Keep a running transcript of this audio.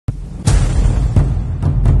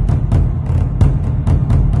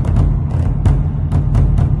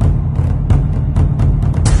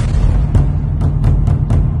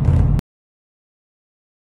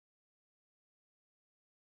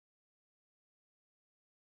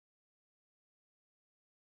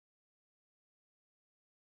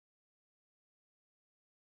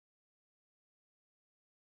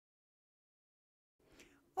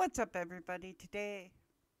What's up, everybody? Today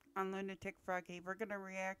on Lunatic Froggy, we're going to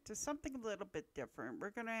react to something a little bit different. We're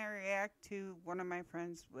going to react to one of my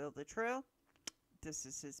friends, Will the Trill. This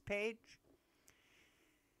is his page.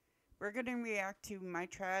 We're going to react to my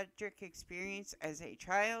tragic experience as a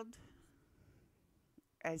child,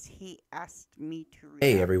 as he asked me to react.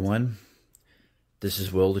 Hey everyone, this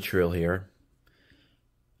is Will the Trill here.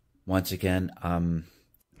 Once again,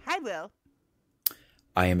 Hi, Will.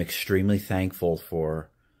 I am extremely thankful for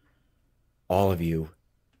all of you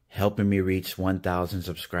helping me reach 1,000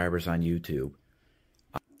 subscribers on YouTube.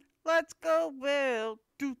 Let's go, Will.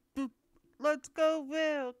 Let's go,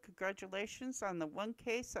 Will. Congratulations on the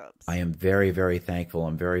 1K subs. I am very, very thankful.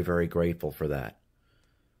 I'm very, very grateful for that.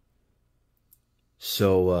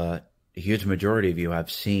 So, a huge majority of you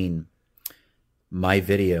have seen my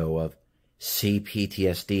video of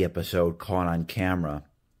CPTSD episode Caught on Camera.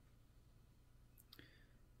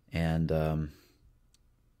 And,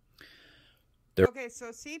 okay,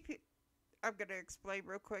 so I'm going to explain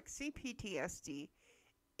real quick. CPTSD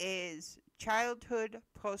is childhood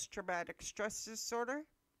post-traumatic stress disorder.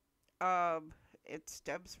 It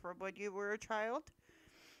stems from when you were a child.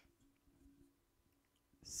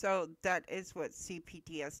 So that is what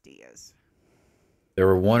CPTSD is. There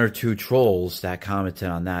were one or two trolls that commented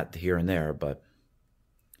on that here and there, but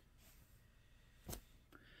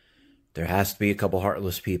there has to be a couple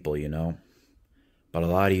heartless people, you know. But a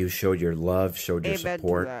lot of you showed your love, showed your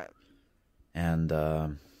support, and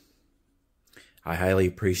I highly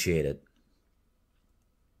appreciate it.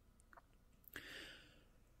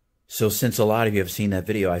 So since a lot of you have seen that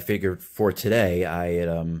video, I figured for today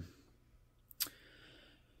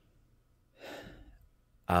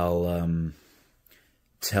I'll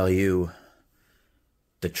tell you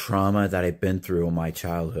the trauma that I've been through in my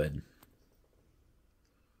childhood.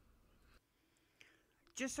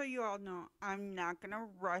 Just so you all know, I'm not going to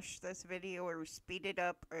rush this video or speed it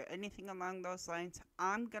up or anything along those lines.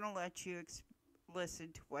 I'm going to let you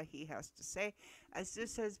listen to what he has to say, as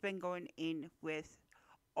this has been going in with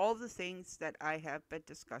all the things that I have been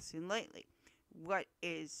discussing lately. What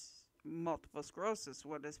is multiple sclerosis?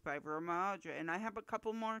 What is fibromyalgia? And I have a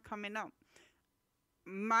couple more coming up.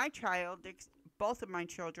 My child, both of my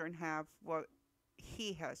children have what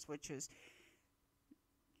he has, which is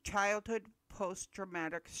childhood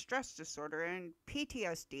post-traumatic stress disorder, and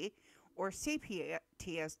PTSD or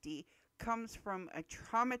CPTSD comes from a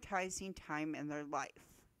traumatizing time in their life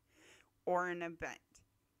or an event.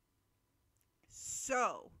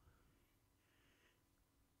 So,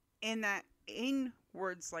 in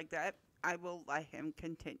words like that, I will let him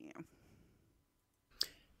continue.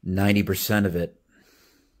 90% of it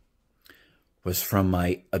was from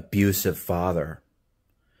my abusive father,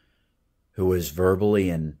 who was verbally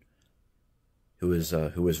and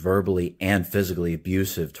physically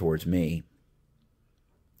abusive towards me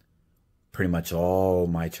pretty much all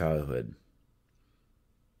my childhood.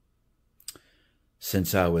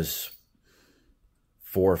 Since I was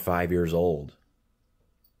 4 or 5 years old.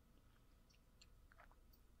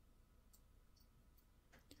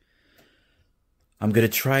 I'm going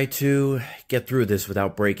to try to get through this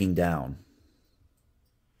without breaking down.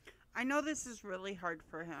 I know this is really hard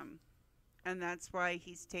for him, and that's why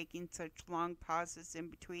he's taking such long pauses in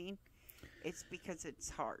between. It's because it's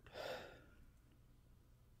hard.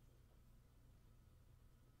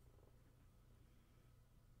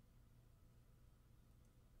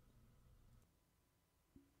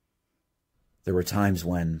 There were times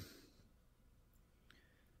when,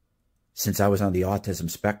 since I was on the autism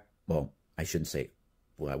spectrum, well, I shouldn't say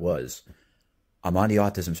well, I was. I'm on the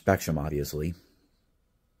autism spectrum, obviously.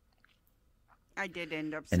 I did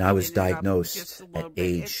end up, and I was diagnosed at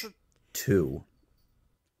age 2.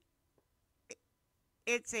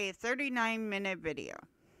 It's a 39-minute video.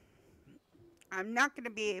 I'm not going to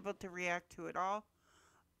be able to react to it all,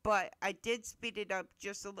 but I did speed it up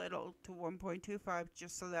just a little to 1.25,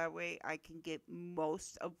 just so that way I can get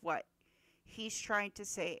most of what he's trying to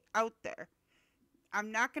say out there.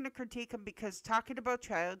 I'm not going to critique him because talking about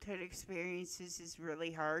childhood experiences is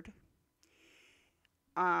really hard.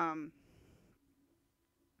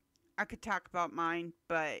 I could talk about mine,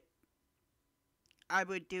 but I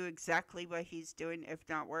would do exactly what he's doing, if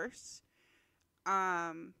not worse.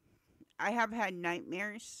 I have had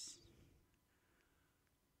nightmares,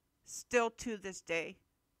 still to this day,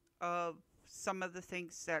 of some of the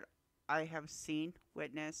things that I have seen,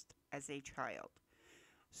 witnessed as a child.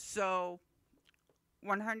 So,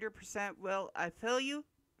 100% Will, I feel you.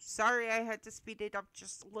 Sorry I had to speed it up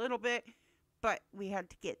just a little bit, but we had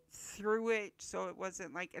to get through it so it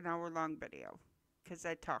wasn't like an hour-long video, because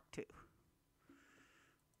I talked too.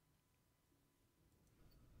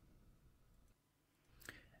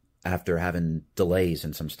 after having delays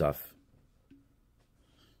and some stuff.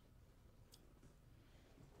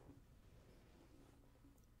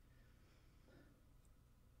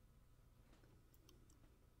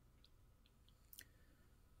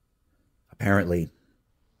 Apparently,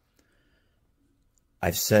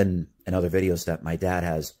 I've said in other videos that my dad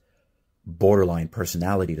has borderline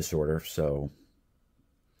personality disorder, so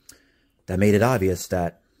that made it obvious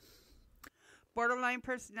that borderline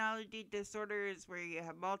personality disorder is where you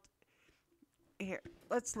have Here,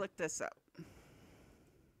 let's look this up.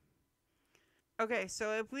 Okay,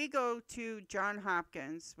 so if we go to John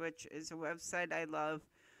Hopkins, which is a website I love,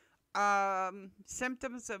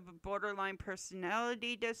 symptoms of borderline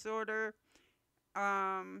personality disorder.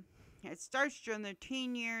 It starts during their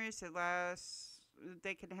teen years. It lasts.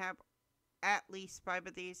 They can have at least 5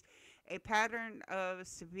 of these. A pattern of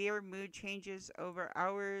severe mood changes over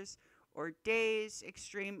hours or days,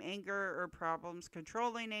 extreme anger or problems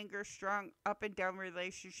controlling anger, strong up and down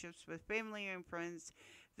relationships with family and friends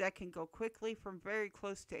that can go quickly from very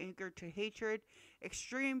close to anger to hatred,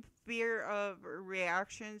 extreme fear of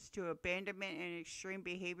reactions to abandonment and extreme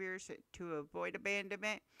behaviors to avoid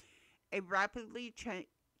abandonment, a rapidly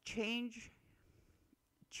changing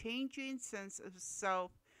sense of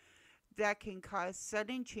self that can cause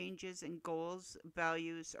sudden changes in goals,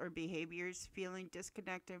 values, or behaviors, feeling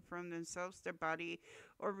disconnected from themselves, their body,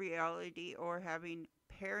 or reality, or having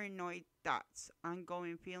paranoid thoughts,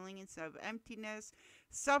 ongoing feelings of emptiness,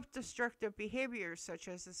 self-destructive behaviors such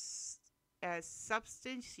as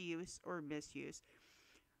substance use or misuse,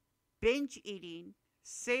 binge eating,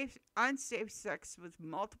 unsafe sex with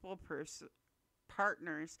multiple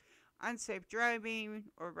partners, unsafe driving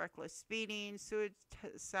or reckless speeding,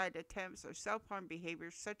 suicide attempts, or self-harm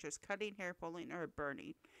behaviors such as cutting hair, pulling, or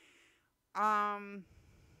burning.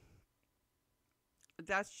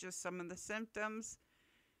 That's just some of the symptoms.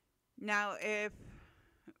 Now, if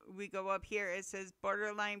we go up here, it says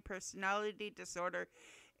borderline personality disorder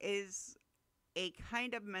is a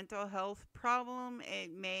kind of mental health problem. It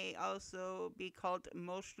may also be called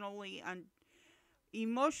emotionally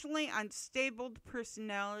unstable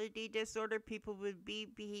personality disorder. People with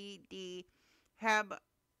BPD have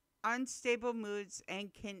unstable moods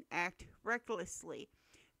and can act recklessly.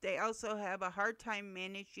 They also have a hard time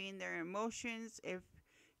managing their emotions. If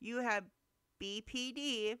you have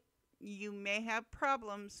BPD, you may have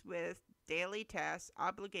problems with daily tasks,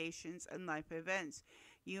 obligations, and life events.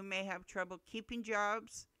 You may have trouble keeping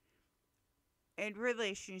jobs and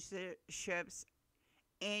relationships,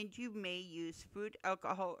 and you may use food,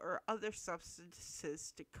 alcohol, or other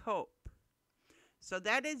substances to cope. So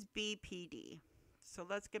that is BPD. So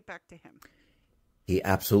let's get back to him. He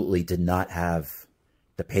absolutely did not have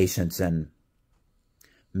the patience and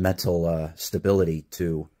mental stability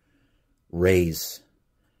to raise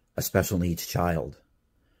a special needs child,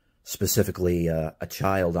 specifically a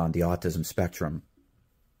child on the autism spectrum.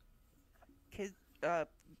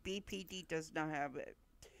 BPD does not have it.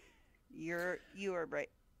 You are right.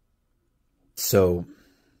 So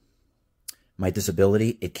my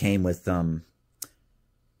disability, it came with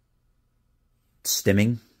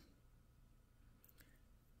stimming.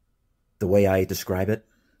 The way I describe it,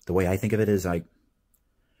 the way I think of it is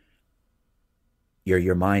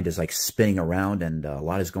your mind is like spinning around and a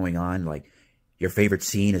lot is going on. Like your favorite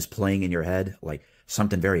scene is playing in your head, like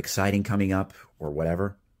something very exciting coming up or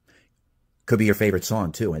whatever. Could be your favorite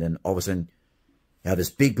song too. And then all of a sudden you have this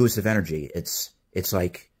big boost of energy. It's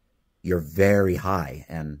like you're very high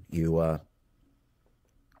and you're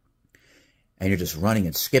just running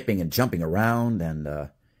and skipping and jumping around and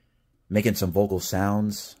making some vocal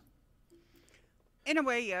sounds. In a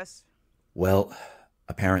way, yes. Well,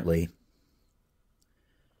 apparently,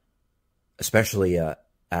 especially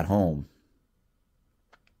at home,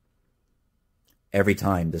 every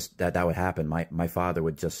time that would happen, my father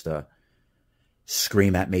would just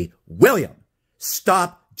scream at me, "William,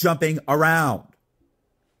 stop jumping around."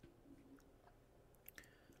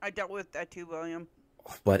 I dealt with that too, William.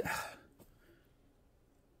 But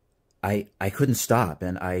I couldn't stop,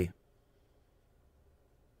 and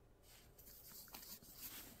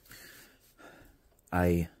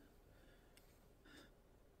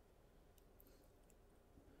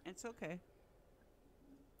It's okay.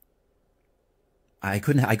 I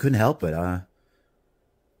couldn't help it.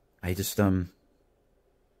 I just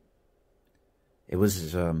it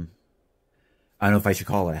was I don't know if I should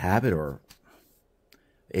call it a habit or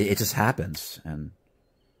it just happens, and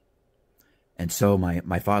so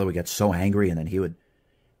my father would get so angry, and then he would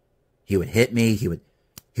hit me. He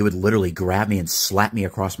would literally grab me and slap me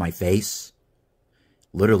across my face.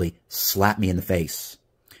 Literally slap me in the face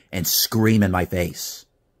and scream in my face.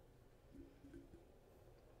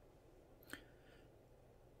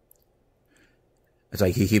 It's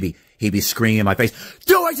like he'd be screaming in my face,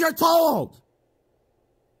 "Do as you're told!"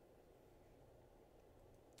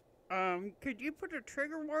 Could you put a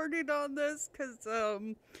trigger warning on this? Because,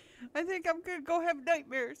 I think I'm gonna go have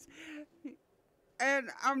nightmares. And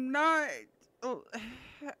I'm not, oh,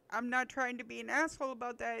 I'm not trying to be an asshole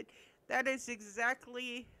about that. That is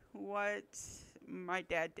exactly what my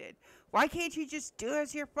dad did. Why can't you just do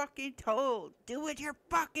as you're fucking told? Do what you're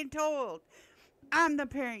fucking told. I'm the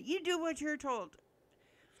parent. You do what you're told.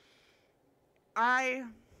 I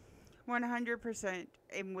 100%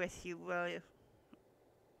 am with you, Will.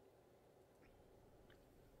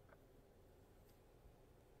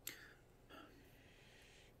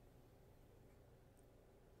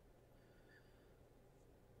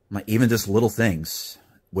 Even just little things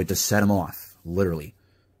would just set him off, literally.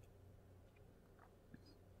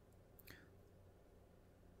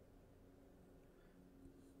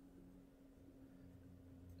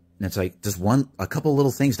 And it's like just a couple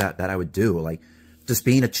little things that I would do, like just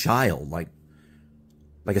being a child, like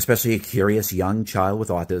especially a curious young child with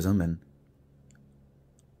autism, and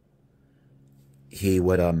he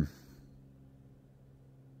would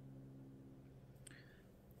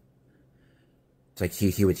it's like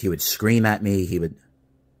he would scream at me. He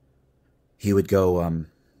would go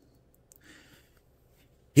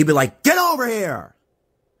he'd be like, "Get over here!"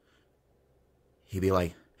 He'd be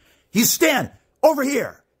like, "You stand over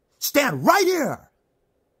here! Stand right here!"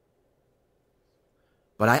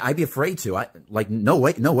 But I'd be afraid to. No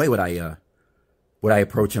way would I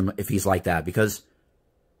approach him if he's like that, because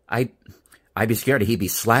I'd be scared. He'd be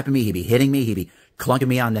slapping me, he'd be hitting me, he'd be clunking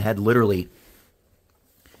me on the head, literally.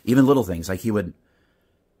 Even little things, like he would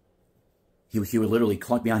literally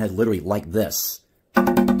clunk me on the head, literally like this. Or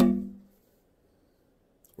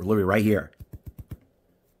literally right here.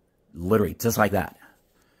 Literally, just like that.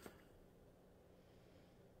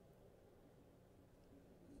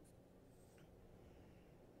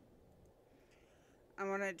 I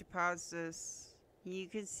wanted to pause this. You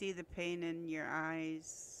can see the pain in your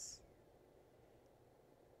eyes.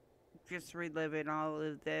 Just reliving all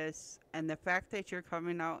of this. And the fact that you're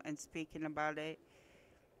coming out and speaking about it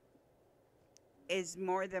is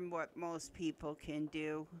more than what most people can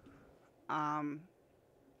do.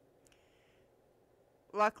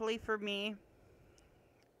 Luckily for me,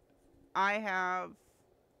 I have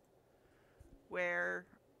where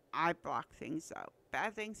I block things out.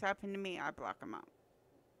 Bad things happen to me, I block them out.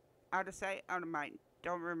 Out of sight, out of mind.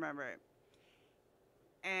 Don't remember it.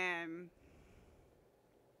 And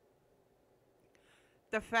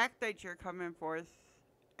the fact that you're coming forth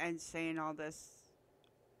and saying all this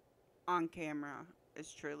on camera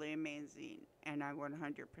is truly amazing. And I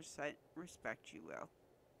 100% respect you, Will.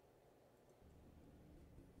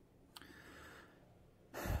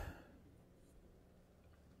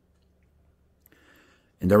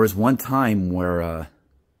 And there was one time where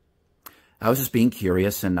I was just being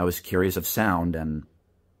curious, and I was curious of sound, and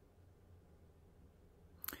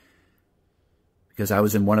because I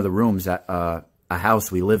was in one of the rooms at a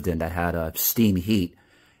house we lived in that had steam heat,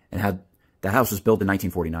 and the house was built in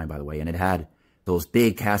 1949, by the way, and it had those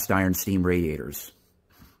big cast iron steam radiators.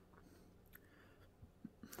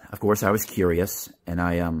 Of course, I was curious, and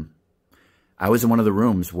I was in one of the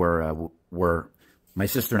rooms where my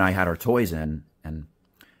sister and I had our toys in, and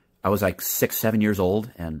I was like 6, 7 years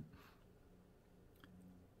old, and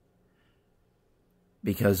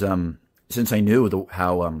because since I knew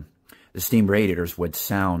how the steam radiators would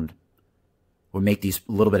make these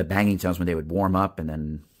little bit of banging sounds when they would warm up, and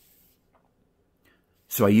then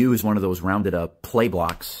so I used one of those rounded up play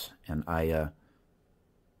blocks, and I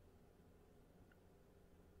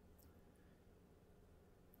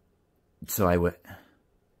so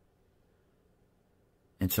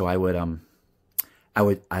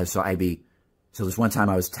this one time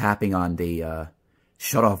I was tapping on the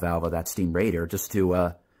shutoff valve of that steam radiator just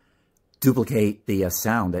to duplicate the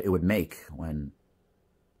sound that it would make when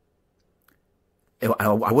I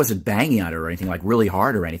wasn't banging on it or anything like really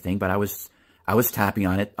hard or anything, but I was tapping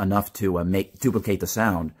on it enough to duplicate the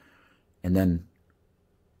sound, and then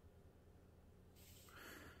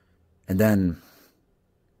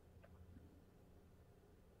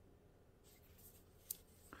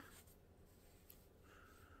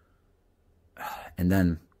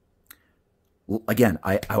again,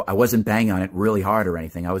 I wasn't banging on it really hard or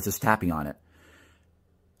anything. I was just tapping on it.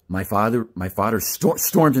 My father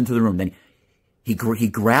storms into the room. Then he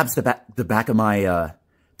grabs the back of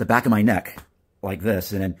my neck like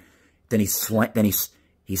this, and then he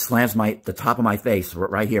slams the top of my face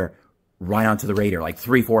right here, right onto the radiator like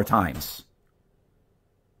 3, 4 times.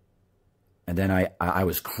 And then I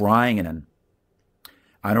was crying, and then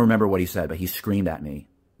I don't remember what he said, but he screamed at me.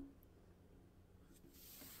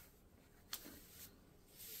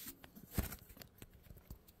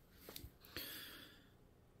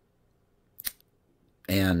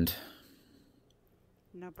 And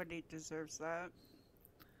nobody deserves that.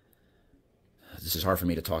 This is hard for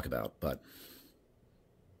me to talk about, but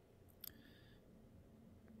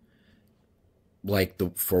like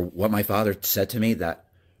for what my father said to me that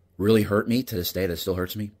really hurt me to this day, that still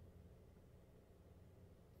hurts me.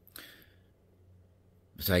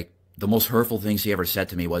 It's like the most hurtful things he ever said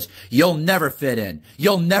to me was, "You'll never fit in.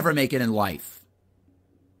 You'll never make it in life."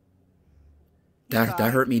 That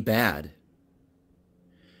hurt me bad.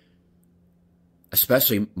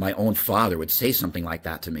 Especially my own father would say something like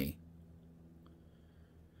that to me.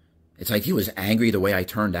 It's like he was angry the way I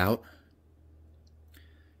turned out.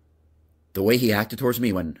 The way he acted towards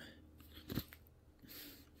me when...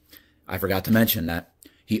 I forgot to mention that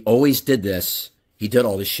he always did this. He did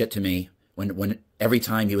all this shit to me when every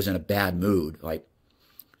time he was in a bad mood. Like,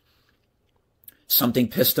 something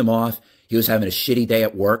pissed him off. He was having a shitty day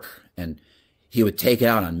at work, and he would take it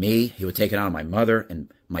out on me. He would take it out on my mother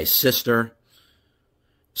and my sister.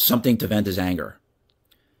 Something to vent his anger.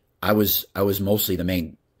 I was mostly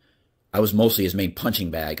his main punching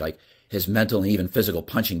bag, like his mental and even physical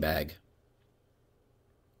punching bag.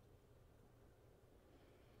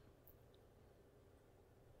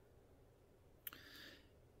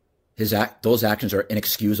 Those actions are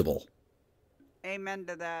inexcusable. Amen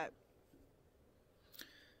to that.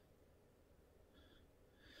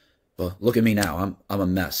 Well, look at me now. I'm a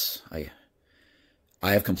mess. I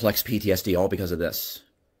have complex PTSD all because of this.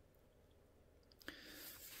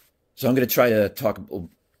 So I'm going to try to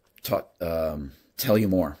tell you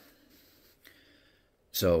more.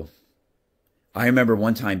 So I remember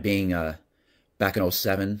one time being back in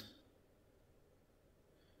 2007.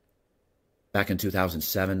 Back in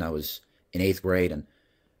 2007, I was in 8th grade, and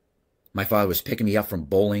my father was picking me up from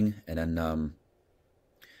bowling, and then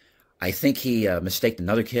I think he mistaked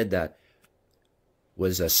another kid that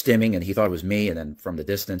was stimming, and he thought it was me, and then from the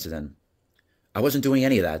distance, and then I wasn't doing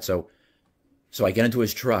any of that, so I get into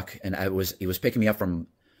his truck, and he was picking me up from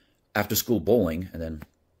after school bowling, and then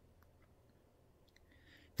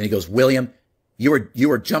he goes, "William, you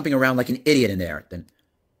were jumping around like an idiot in there." And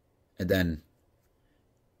then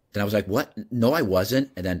I was like, "What? No, I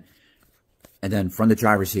wasn't." And then from the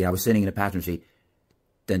driver's seat, I was sitting in the passenger seat.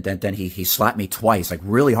 Then he slapped me twice, like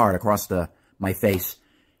really hard across my face.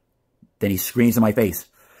 Then he screams in my face,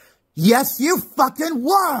 "Yes, you fucking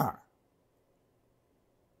were!"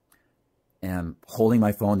 And holding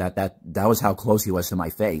my phone, that was how close he was to my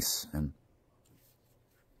face. And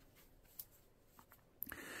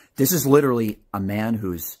this is literally a man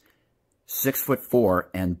who's 6'4"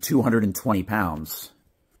 and 220 pounds.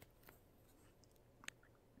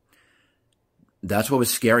 That's what was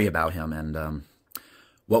scary about him. And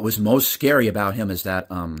what was most scary about him is that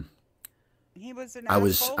he was an I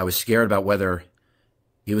was scared about whether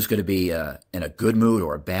he was going to be in a good mood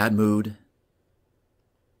or a bad mood.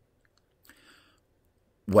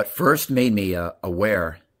 What first made me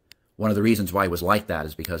aware, one of the reasons why he was like that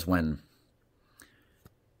is because when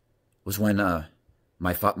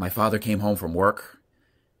my father came home from work,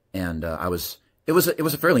 and it was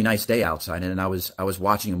a fairly nice day outside, and I was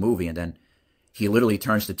watching a movie, and then he literally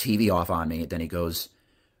turns the TV off on me, and then he goes,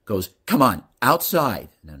 "Come on, outside."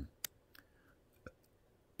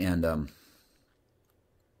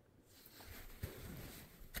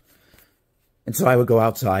 And so I would go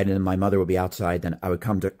outside, and my mother would be outside. Then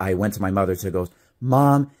I went to my mother to go,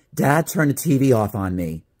 "Mom, Dad turned the TV off on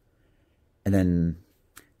me." And then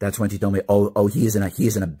that's when she told me, "Oh, he's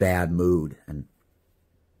in a bad mood." And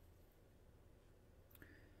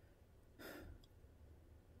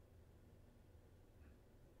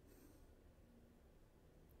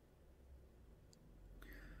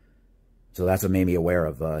so that's what made me aware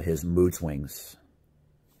of his mood swings.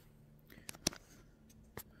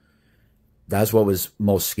 That's what was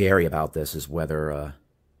most scary about this, is whether...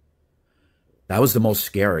 that was the most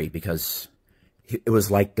scary, because it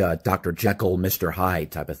was like Dr. Jekyll, Mr.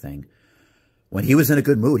 Hyde type of thing. When he was in a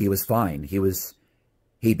good mood, he was fine.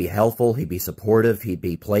 He'd be helpful, he'd be supportive, he'd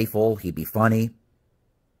be playful, he'd be funny.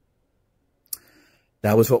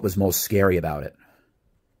 That was what was most scary about it.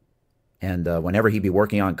 And whenever he'd be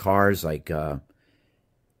working on cars, like,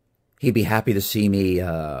 he'd be happy to see me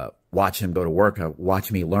watch him go to work,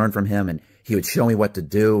 watch me learn from him, and he would show me what to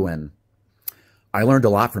do, and I learned a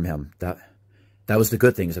lot from him. That was the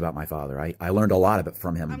good things about my father. I learned a lot of it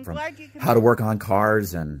from him, from how to work on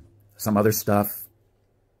cars and some other stuff.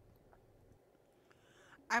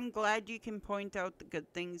 I'm glad you can point out the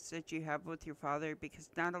good things that you have with your father, because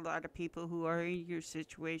not a lot of people who are in your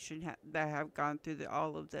situation that have gone through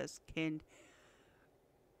all of this can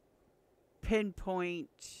pinpoint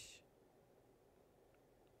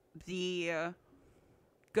the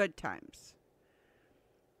good times.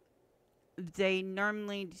 They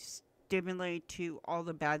normally stimulate to all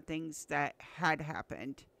the bad things that had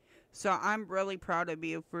happened. So I'm really proud of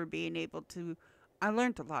you for being able to. I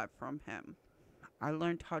learned a lot from him. I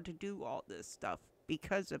learned how to do all this stuff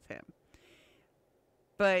because of him.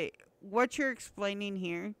 But what you're explaining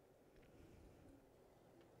here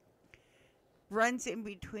runs in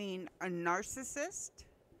between a narcissist,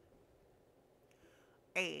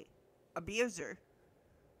 a abuser,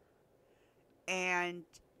 and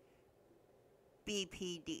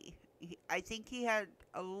BPD. I think he had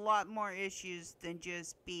a lot more issues than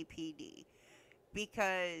just BPD,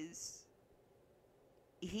 because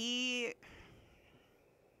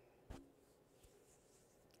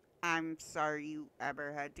I'm sorry you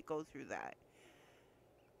ever had to go through that.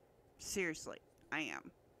 Seriously, I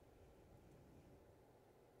am.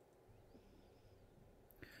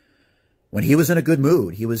 When he was in a good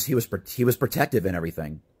mood, he was protective and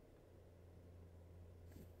everything.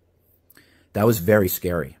 That was very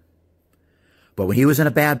scary. But when he was in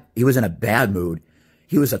a bad mood,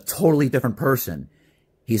 he was a totally different person.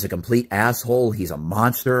 He's a complete asshole. He's a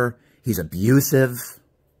monster. He's abusive.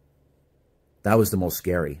 That was the most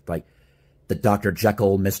scary. Like the Dr.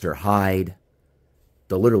 Jekyll, Mr. Hyde.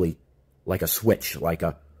 The literally like a switch, like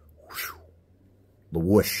a whoosh, the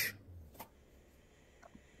whoosh.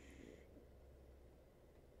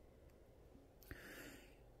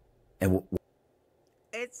 And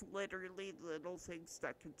it's literally little things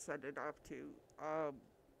that can set it off too.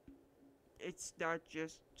 It's not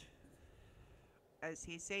just, as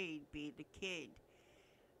he said, being a kid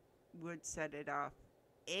would set it off.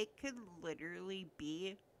 It could literally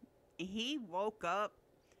be he woke up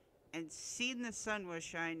and seen the sun was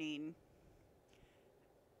shining,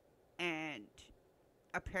 and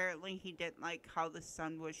apparently he didn't like how the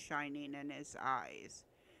sun was shining in his eyes,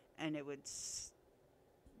 and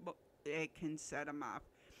it can set him off.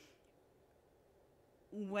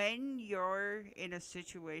 When you're in a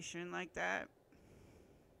situation like that,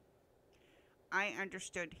 I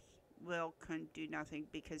understood Will couldn't do nothing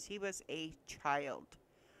because he was a child.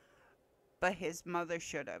 But his mother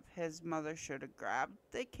should have. His mother should have grabbed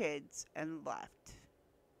the kids and left.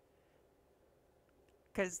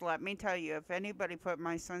 Because let me tell you, if anybody put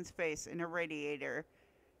my son's face in a radiator,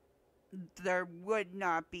 there would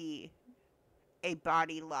not be a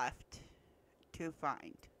body left to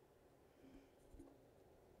find.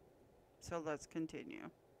 So let's continue.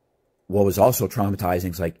 What was also traumatizing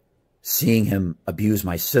is like seeing him abuse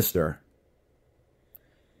my sister,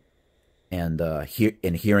 and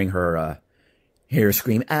hearing her hear her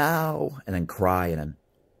scream "ow" and then cry, and then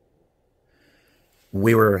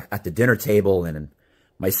we were at the dinner table, and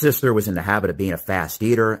my sister was in the habit of being a fast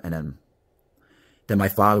eater, and then my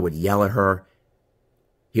father would yell at her.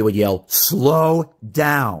 He would yell, "Slow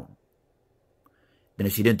down." Then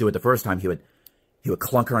if she didn't do it the first time, he would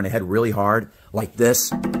clunk her on the head really hard, like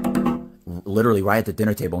this, literally right at the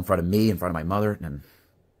dinner table in front of me, in front of my mother. And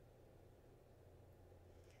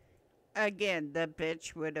again, the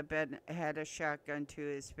bitch would have had a shotgun to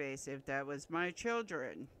his face if that was my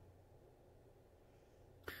children.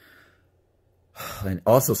 And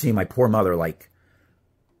also seeing my poor mother like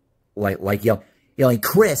yelling,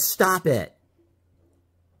 "Chris, stop it!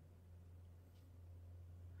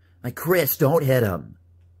 Like, Chris, don't hit him."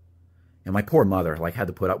 And my poor mother, like, had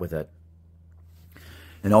to put up with it.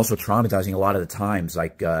 And also traumatizing a lot of the times,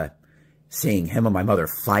 like, seeing him and my mother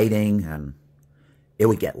fighting, and it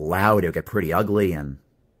would get loud, it would get pretty ugly,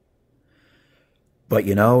 but,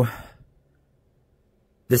 you know,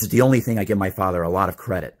 this is the only thing I give my father a lot of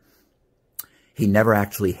credit. He never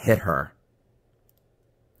actually hit her.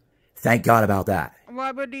 Thank God about that.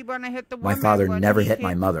 Why would he want to hit the woman? My father never hit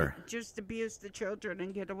my mother. Just abuse the children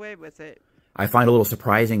and get away with it. I find it a little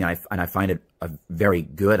surprising, and I find it very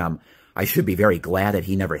good. I should be very glad that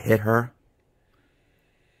he never hit her.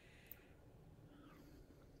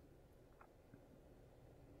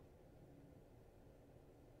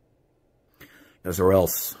 Because or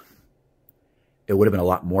else it would have been a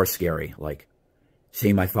lot more scary. Like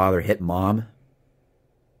seeing my father hit Mom.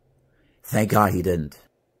 Thank God he didn't.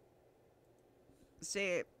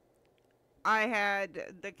 See, I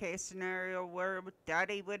had the case scenario where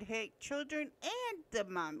Daddy would hit children and the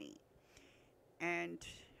mommy. And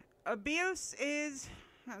abuse is,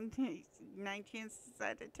 19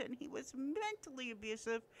 out of 10, he was mentally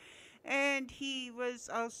abusive. And he was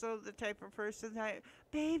also the type of person that,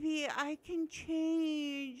 baby, I can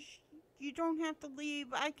change. You don't have to leave.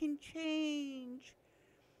 I can change.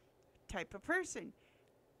 Type of person.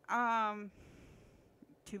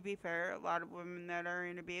 To be fair, a lot of women that are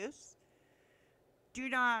in abuse do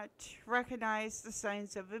not recognize the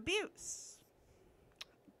signs of abuse.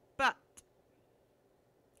 But,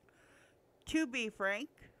 to be frank,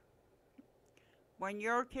 when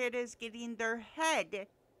your kid is getting their head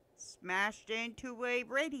smashed into a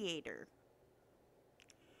radiator,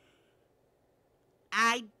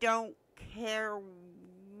 I don't care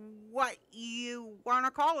what you want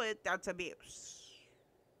to call it, that's abuse.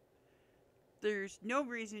 There's no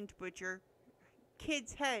reason to put your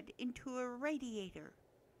kid's head into a radiator.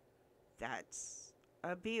 That's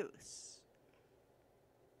abuse.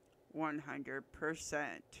 100%.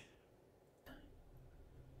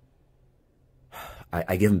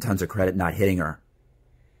 I give him tons of credit not hitting her.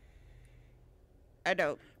 I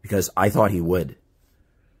don't. Because I thought he would.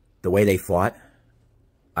 The way they fought,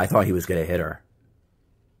 I thought he was going to hit her.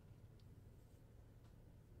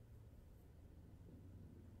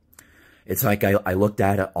 It's like I looked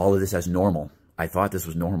at all of this as normal. I thought this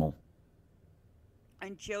was normal.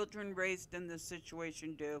 And children raised in this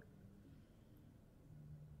situation do.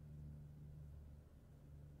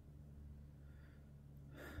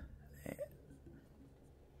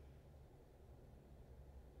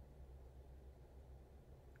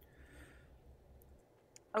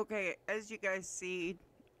 Okay, as you guys see,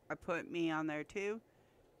 I put me on there too.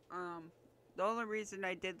 The only reason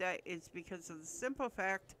I did that is because of the simple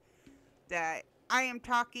fact that I am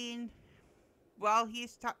talking while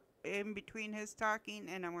he's in between his talking,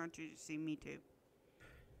 and I want you to see me too.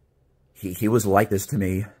 He was like this to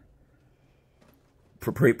me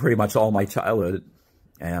pretty much all my childhood,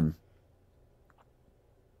 and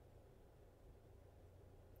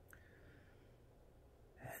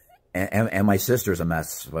my sister's a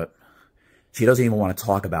mess, but she doesn't even want to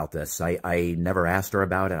talk about this. I never asked her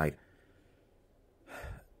about it.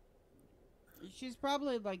 She's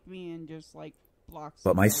probably like me and just like blocks.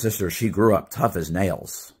 But my sister, she grew up tough as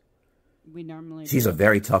nails. She's a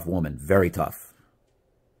very tough woman, very tough.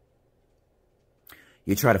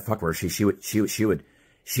 You try to fuck her, she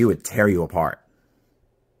would tear you apart.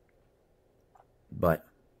 But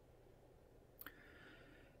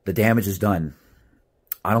the damage is done.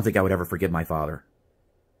 I don't think I would ever forgive my father.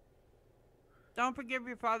 Don't forgive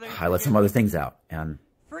your father. I let some other things out, and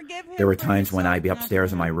forgive him. There were times when I'd be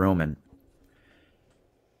upstairs in my room and...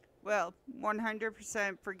 Well,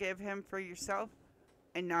 100% forgive him for yourself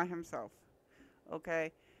and not himself.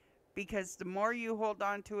 Okay? Because the more you hold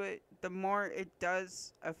on to it, the more it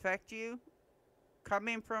does affect you.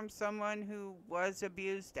 Coming from someone who was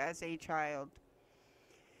abused as a child.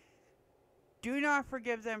 Do not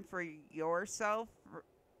forgive them for yourself.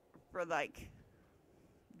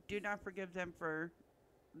 Do not forgive them for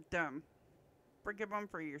them. Forgive them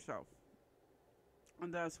for yourself.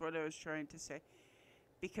 And that's what I was trying to say.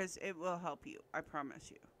 Because it will help you. I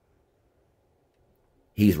promise you.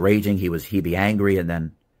 He's raging. He'd be angry, and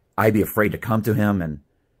then I'd be afraid to come to him, and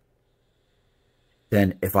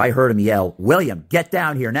then if I heard him yell, "William, get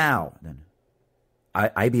down here now," then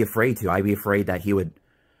I'd be afraid to. I'd be afraid that he would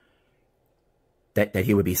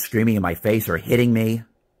be screaming in my face or hitting me.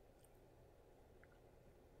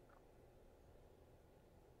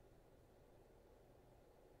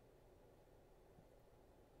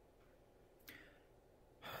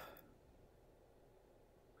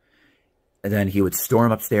 And then he would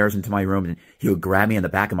storm upstairs into my room, and he would grab me in the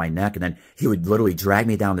back of my neck, and then he would literally drag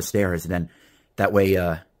me down the stairs. And then that way,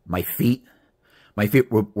 my feet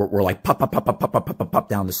were like pop, pop, pop, pop, pop, pop, pop, pop, pop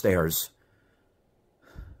down the stairs.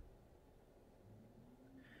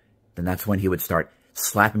 Then that's when he would start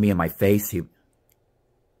slapping me in my face.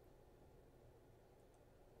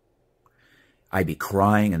 I'd be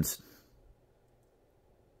crying, and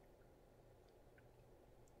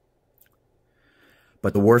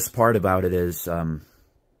but the worst part about it is,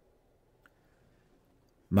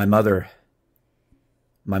 my mother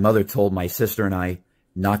told my sister and I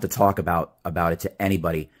not to talk about it to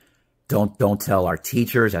anybody. Don't tell our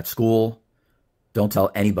teachers at school. Don't tell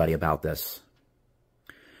anybody about this.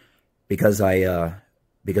 Because I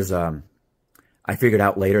figured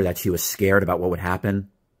out later that she was scared about what would happen.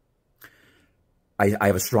 I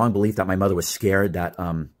have a strong belief that my mother was scared that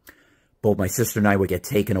both my sister and I would get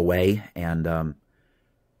taken away, and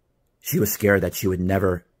she was scared that she would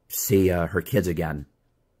never see her kids again.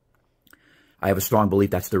 I have a strong belief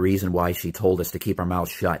that's the reason why she told us to keep our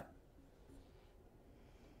mouths shut.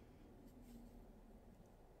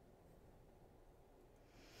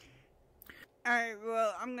 Alright,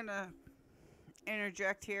 well, I'm gonna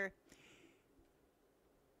interject here.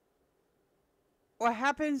 What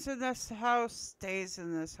happens in this house stays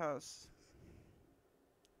in this house.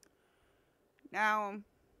 Now,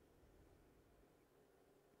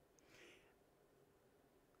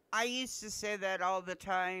 I used to say that all the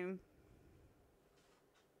time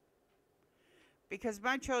because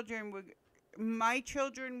my children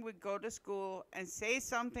would go to school and say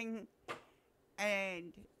something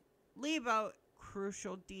and leave out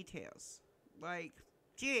crucial details. Like,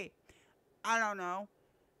 gee, I don't know.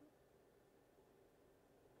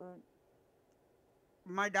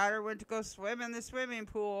 My daughter went to go swim in the swimming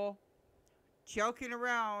pool, joking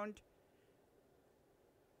around.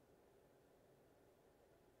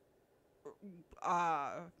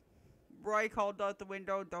 Roy called out the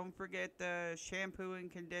window, don't forget the shampoo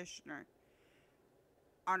and conditioner.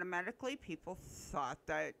 Automatically, people thought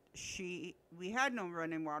that we had no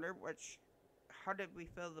running water, which, how did we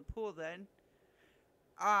fill the pool then?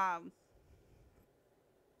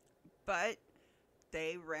 But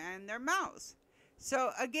they ran their mouths.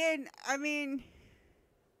 So again, I mean,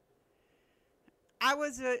 I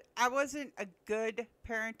wasn't a good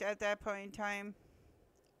parent at that point in time.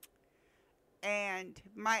 And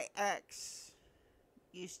my ex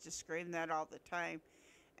used to scream that all the time.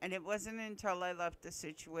 And it wasn't until I left the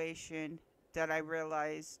situation that I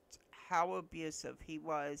realized how abusive he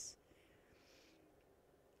was.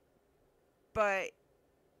 But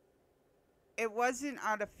it wasn't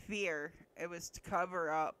out of fear. It was to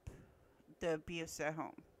cover up the abuse at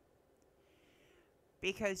home.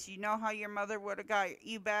 Because you know how your mother would have got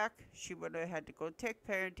you back? She would have had to go take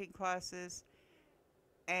parenting classes.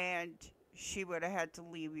 And she would have had to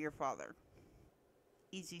leave your father.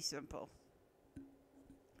 Easy, simple.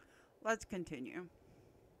 Let's continue.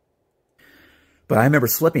 But I remember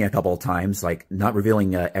slipping a couple of times, like not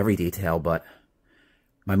revealing every detail, but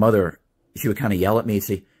my mother, she would kind of yell at me.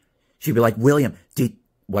 She'd be like, William,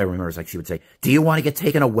 what I remember is like she would say, do you want to get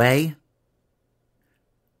taken away?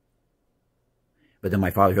 But then my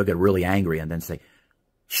father, he'll get really angry and then say,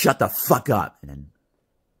 shut the fuck up. And then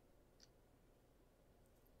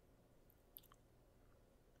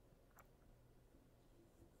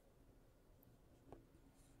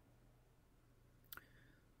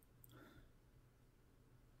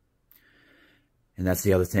and that's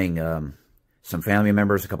the other thing. Some family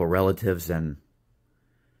members, a couple relatives, and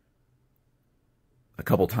a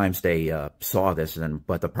couple times they saw this,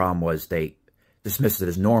 but the problem was they dismissed it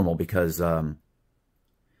as normal because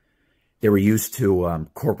they were used to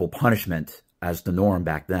corporal punishment as the norm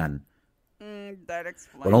back then. That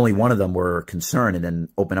explains. But only one of them were concerned and then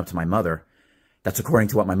opened up to my mother. That's according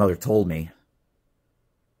to what my mother told me.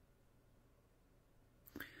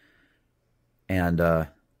 And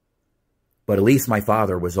but at least my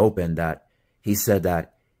father was open that he said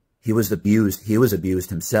that he was abused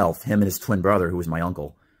himself, him and his twin brother, who was my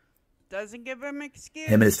uncle. Doesn't give him excuse.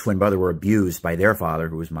 Him and his twin brother were abused by their father,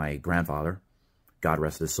 who was my grandfather. God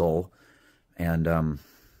rest his soul. And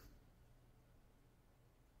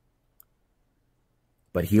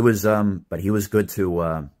but he was good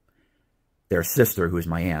to their sister, who was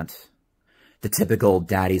my aunt. The typical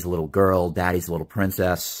daddy's little girl, daddy's little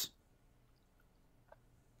princess.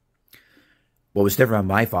 What was different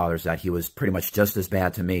about my father is that he was pretty much just as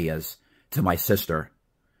bad to me as to my sister.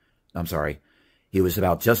 I'm sorry. He was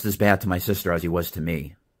about just as bad to my sister as he was to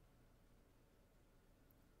me.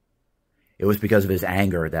 It was because of his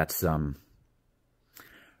anger that's from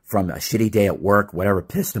a shitty day at work, whatever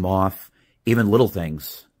pissed him off, even little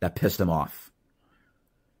things that pissed him off.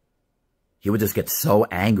 He would just get so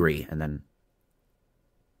angry, and then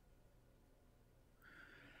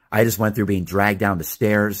I just went through being dragged down the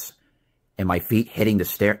stairs and my feet hitting the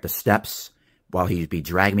steps while he'd be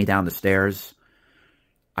dragging me down the stairs.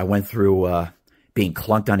 I went through being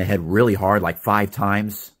clunked on the head really hard, like 5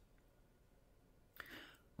 times.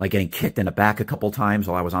 Like getting kicked in the back a couple times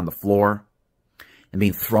while I was on the floor. And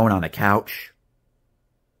being thrown on the couch.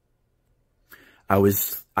 I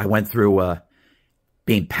went through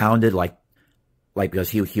being pounded like because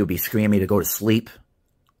he would be screaming me to go to sleep.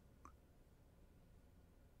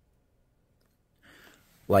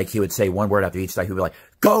 Like he would say one word after each time. He would be like,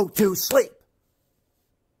 go to sleep.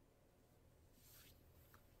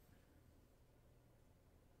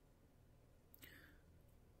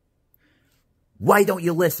 Why don't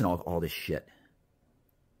you listen? All this shit.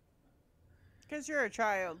 Because you're a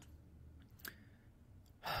child.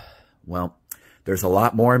 Well, there's a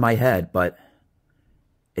lot more in my head, but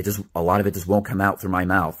a lot of it just won't come out through my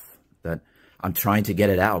mouth. That I'm trying to get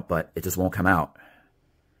it out, but it just won't come out.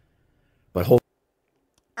 But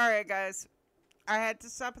Alright, guys. I had to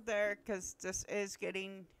stop it there because this is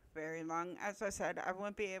getting very long. As I said, I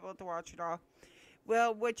wouldn't be able to watch it all.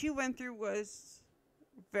 Well, what you went through was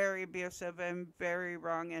very abusive and very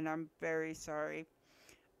wrong, and I'm very sorry.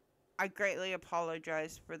 I greatly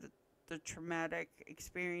apologize for the traumatic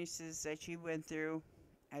experiences that you went through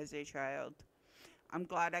as a child. I'm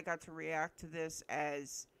glad I got to react to this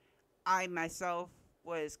as I myself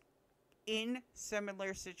was in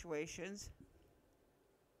similar situations.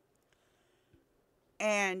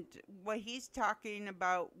 And what he's talking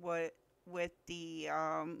about with the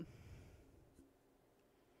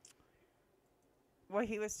what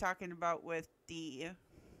he was talking about with the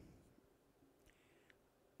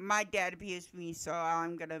my dad abused me, so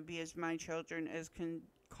I'm gonna abuse my children is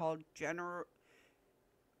called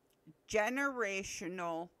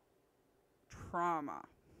generational trauma,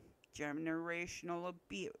 generational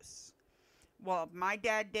abuse. Well, if my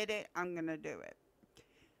dad did it, I'm gonna do it.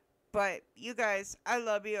 But you guys, I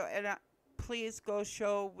love you, and please go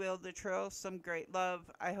show Will the Trill some great love.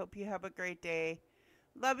 I hope you have a great day.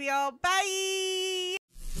 Love y'all. Bye.